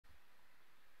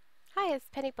Hi, it's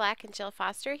Penny Black and Jill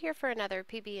Foster here for another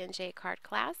PB&J card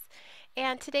class.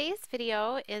 And today's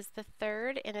video is the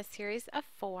third in a series of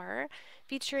 4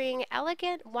 featuring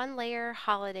elegant one-layer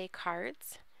holiday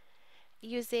cards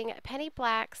using Penny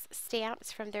Black's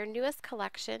stamps from their newest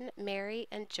collection, Merry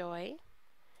and Joy.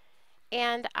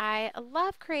 And I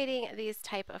love creating these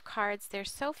type of cards. They're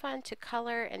so fun to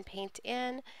color and paint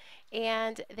in,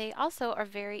 and they also are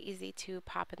very easy to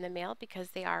pop in the mail because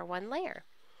they are one layer.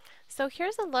 So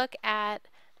here's a look at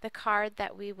the card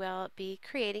that we will be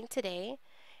creating today.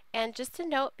 And just a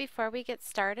note before we get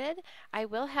started, I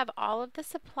will have all of the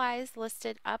supplies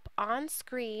listed up on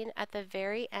screen at the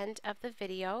very end of the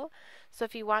video. So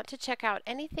if you want to check out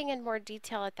anything in more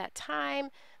detail at that time,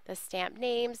 the stamp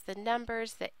names, the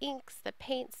numbers, the inks, the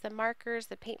paints, the markers,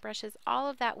 the paintbrushes, all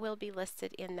of that will be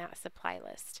listed in that supply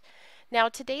list. Now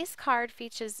today's card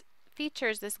features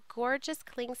this gorgeous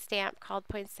cling stamp called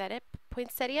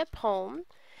Poinsettia Poem.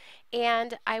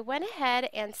 And I went ahead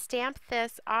and stamped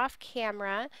this off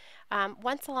camera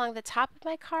once along the top of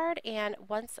my card and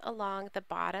once along the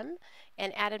bottom,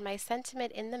 and added my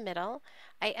sentiment in the middle.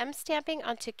 I am stamping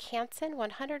onto Canson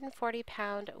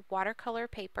 140-pound watercolor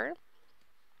paper,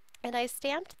 and I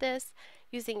stamped this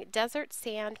using Desert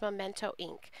Sand Memento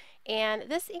ink. And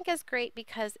this ink is great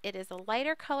because it is a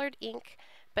lighter colored ink,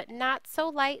 but not so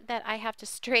light that I have to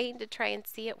strain to try and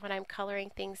see it when I'm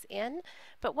coloring things in.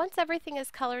 But once everything is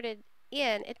colored in,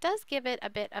 it does give it a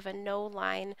bit of a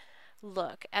no-line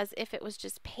look, as if it was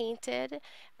just painted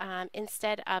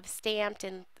instead of stamped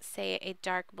in, say, a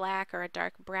dark black or a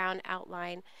dark brown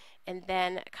outline and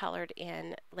then colored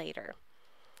in later.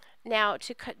 Now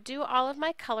to do all of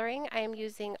my coloring, I am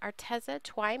using Arteza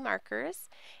Twi markers,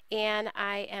 and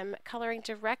I am coloring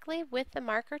directly with the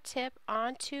marker tip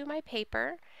onto my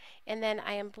paper, and then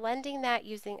I am blending that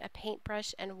using a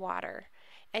paintbrush and water.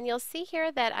 And you'll see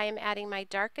here that I am adding my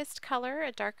darkest color,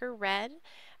 a darker red,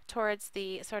 towards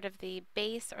the sort of the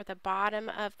base or the bottom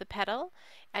of the petal.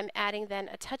 I'm adding then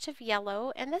a touch of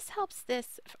yellow, and this helps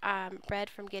this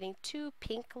red from getting too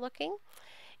pink looking,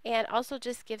 and also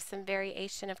just gives some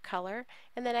variation of color.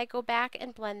 And then I go back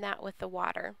and blend that with the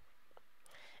water.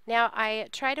 Now I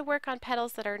try to work on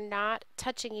petals that are not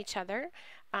touching each other,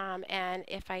 and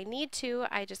if I need to,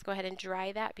 I just go ahead and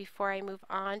dry that before I move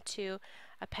on to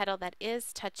a petal that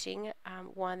is touching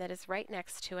one that is right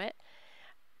next to it.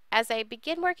 As I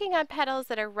begin working on petals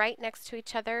that are right next to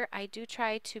each other, I do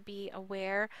try to be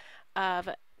aware of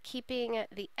keeping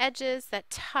the edges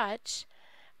that touch,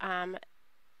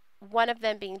 one of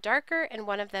them being darker and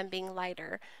one of them being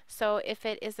lighter. So if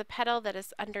it is a petal that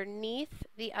is underneath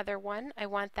the other one, I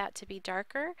want that to be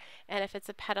darker, and if it's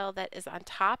a petal that is on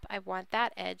top, I want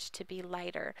that edge to be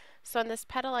lighter. So on this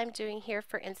petal I'm doing here,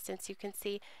 for instance, you can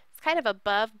see it's kind of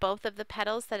above both of the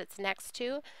petals that it's next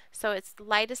to, so its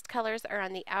lightest colors are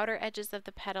on the outer edges of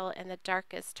the petal and the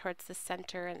darkest towards the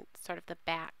center and sort of the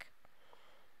back.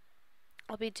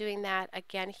 I'll be doing that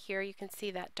again here. You can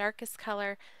see that darkest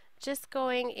color just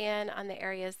going in on the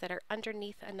areas that are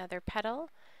underneath another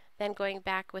petal, then going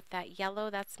back with that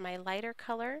yellow, that's my lighter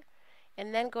color,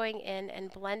 and then going in and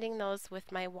blending those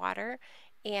with my water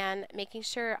and making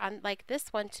sure, like this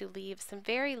one, to leave some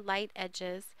very light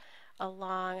edges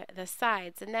along the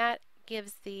sides, and that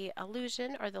gives the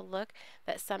illusion or the look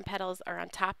that some petals are on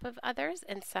top of others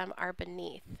and some are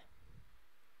beneath.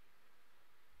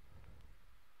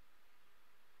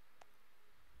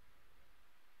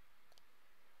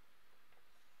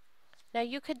 Now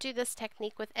you could do this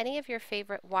technique with any of your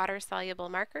favorite water-soluble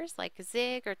markers like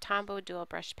Zig or Tombow dual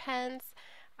brush pens.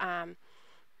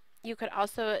 You could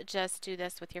also just do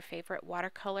this with your favorite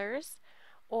watercolors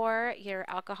or your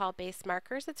alcohol-based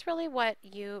markers. It's really what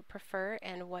you prefer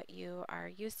and what you are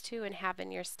used to and have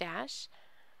in your stash.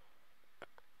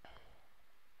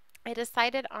 I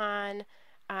decided on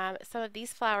some of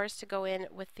these flowers to go in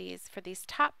with these, for these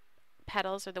top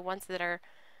petals, or the ones that are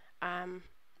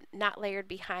not layered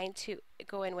behind, to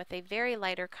go in with a very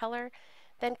lighter color,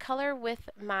 then color with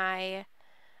my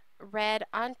red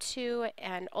onto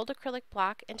an old acrylic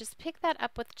block and just pick that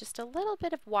up with just a little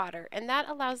bit of water, and that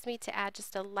allows me to add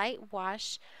just a light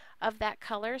wash of that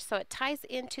color so it ties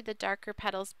into the darker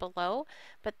petals below,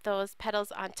 but those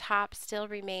petals on top still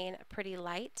remain pretty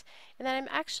light. And then I'm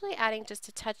actually adding just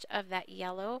a touch of that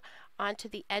yellow onto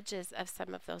the edges of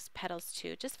some of those petals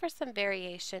too, just for some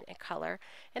variation in color.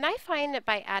 And I find that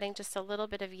by adding just a little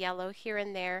bit of yellow here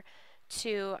and there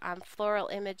to floral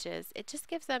images, it just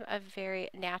gives them a very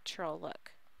natural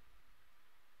look.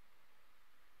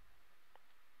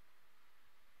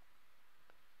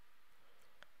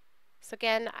 So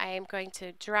again, I am going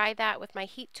to dry that with my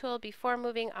heat tool before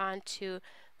moving on to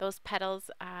those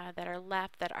petals that are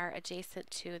left that are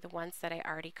adjacent to the ones that I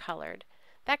already colored.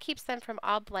 That keeps them from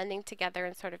all blending together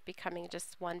and sort of becoming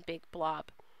just one big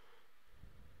blob.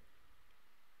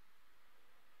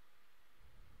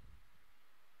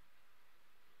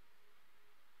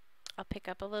 I'll pick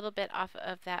up a little bit off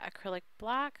of that acrylic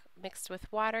block mixed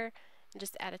with water and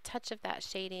just add a touch of that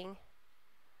shading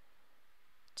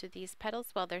to these petals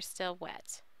while they're still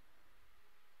wet.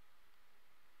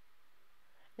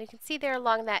 And you can see there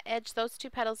along that edge, those two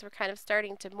petals were kind of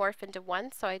starting to morph into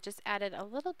one, so I just added a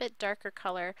little bit darker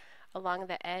color along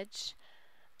the edge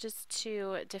just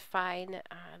to define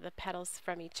the petals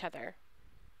from each other.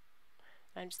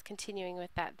 I'm just continuing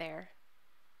with that there.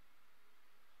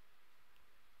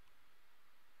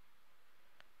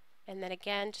 And then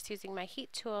again, just using my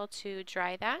heat tool to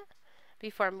dry that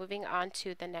before moving on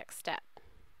to the next step.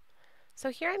 So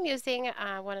here I'm using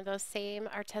one of those same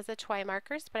Arteza Twine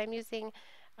markers, but I'm using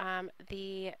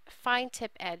the fine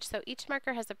tip edge. So each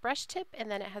marker has a brush tip and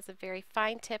then it has a very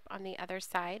fine tip on the other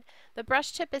side. The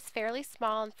brush tip is fairly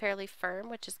small and fairly firm,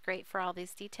 which is great for all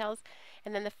these details.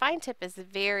 And then the fine tip is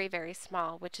very, very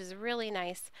small, which is really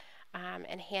nice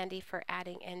and handy for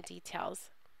adding in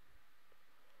details.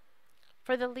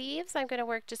 For the leaves, I'm going to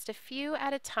work just a few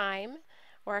at a time,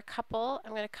 or a couple. I'm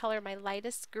going to color my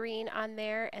lightest green on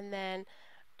there and then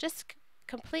just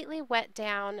completely wet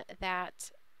down that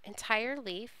entire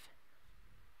leaf.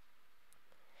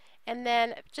 And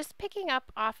then just picking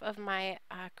up off of my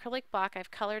acrylic block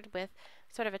I've colored with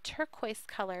sort of a turquoise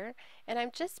color, and I'm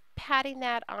just patting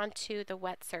that onto the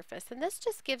wet surface. And this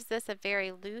just gives this a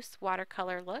very loose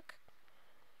watercolor look.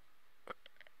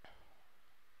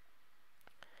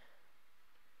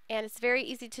 And it's very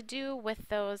easy to do with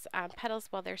those petals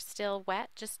while they're still wet,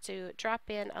 just to drop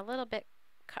in a little bit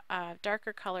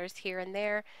darker colors here and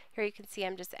there. Here you can see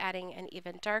I'm just adding an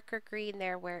even darker green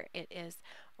there where it is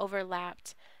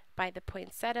overlapped by the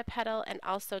poinsettia petal and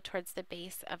also towards the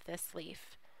base of this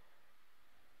leaf.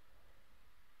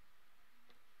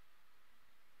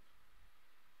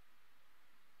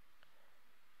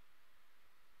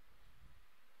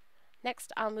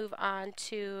 Next, I'll move on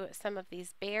to some of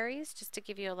these berries just to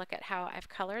give you a look at how I've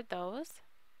colored those.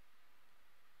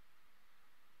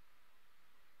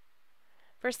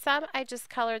 For some, I just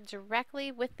colored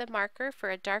directly with the marker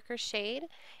for a darker shade,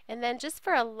 and then just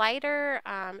for a lighter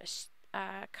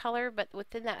color, but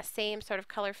within that same sort of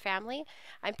color family,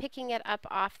 I'm picking it up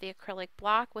off the acrylic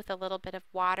block with a little bit of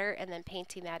water and then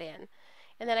painting that in.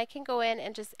 And then I can go in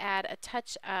and just add a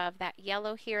touch of that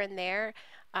yellow here and there.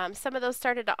 Some of those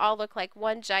started to all look like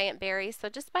one giant berry, so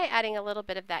just by adding a little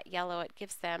bit of that yellow, it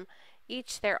gives them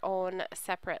each their own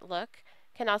separate look.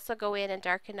 Can also go in and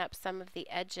darken up some of the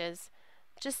edges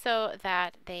just so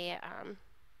that they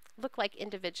look like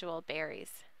individual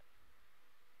berries.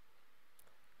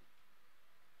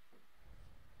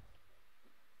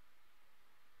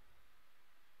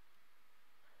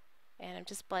 And I'm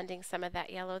just blending some of that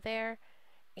yellow there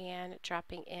and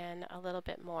dropping in a little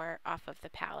bit more off of the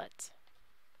palette.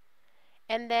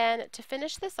 And then to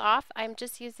finish this off, I'm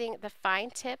just using the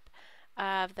fine tip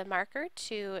of the marker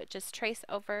to just trace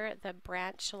over the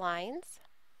branch lines.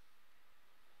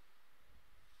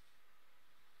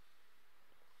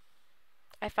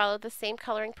 I followed the same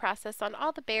coloring process on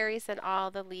all the berries and all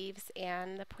the leaves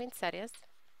and the poinsettias.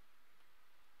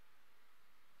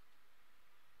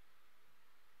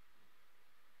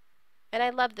 And I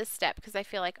love this step because I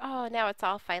feel like, oh, now it's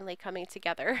all finally coming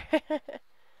together.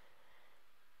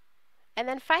 And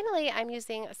then finally, I'm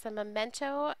using some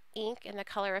Memento ink in the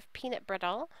color of Peanut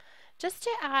Brittle just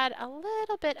to add a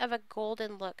little bit of a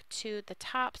golden look to the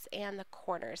tops and the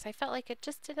corners. I felt like it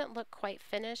just didn't look quite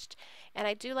finished, and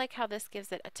I do like how this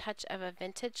gives it a touch of a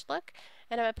vintage look.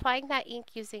 And I'm applying that ink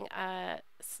using a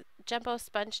jumbo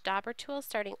sponge dauber tool,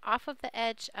 starting off of the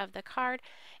edge of the card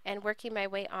and working my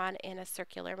way on in a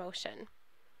circular motion.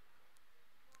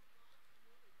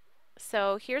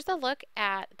 So here's a look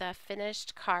at the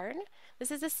finished card. This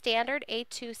is a standard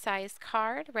A2 size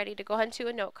card ready to go onto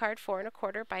a note card 4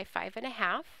 1/4 by 5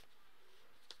 1/2.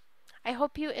 I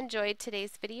hope you enjoyed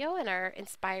today's video and are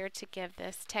inspired to give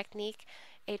this technique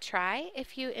a try.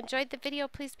 If you enjoyed the video,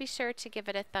 please be sure to give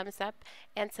it a thumbs up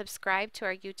and subscribe to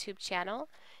our YouTube channel.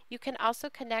 You can also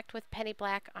connect with Penny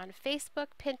Black on Facebook,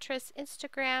 Pinterest,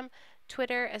 Instagram,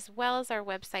 Twitter, as well as our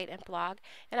website and blog.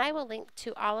 And I will link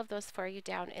to all of those for you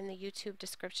down in the YouTube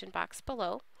description box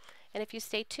below. And if you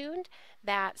stay tuned,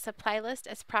 that supply list,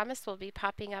 as promised, will be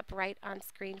popping up right on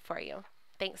screen for you.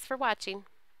 Thanks for watching.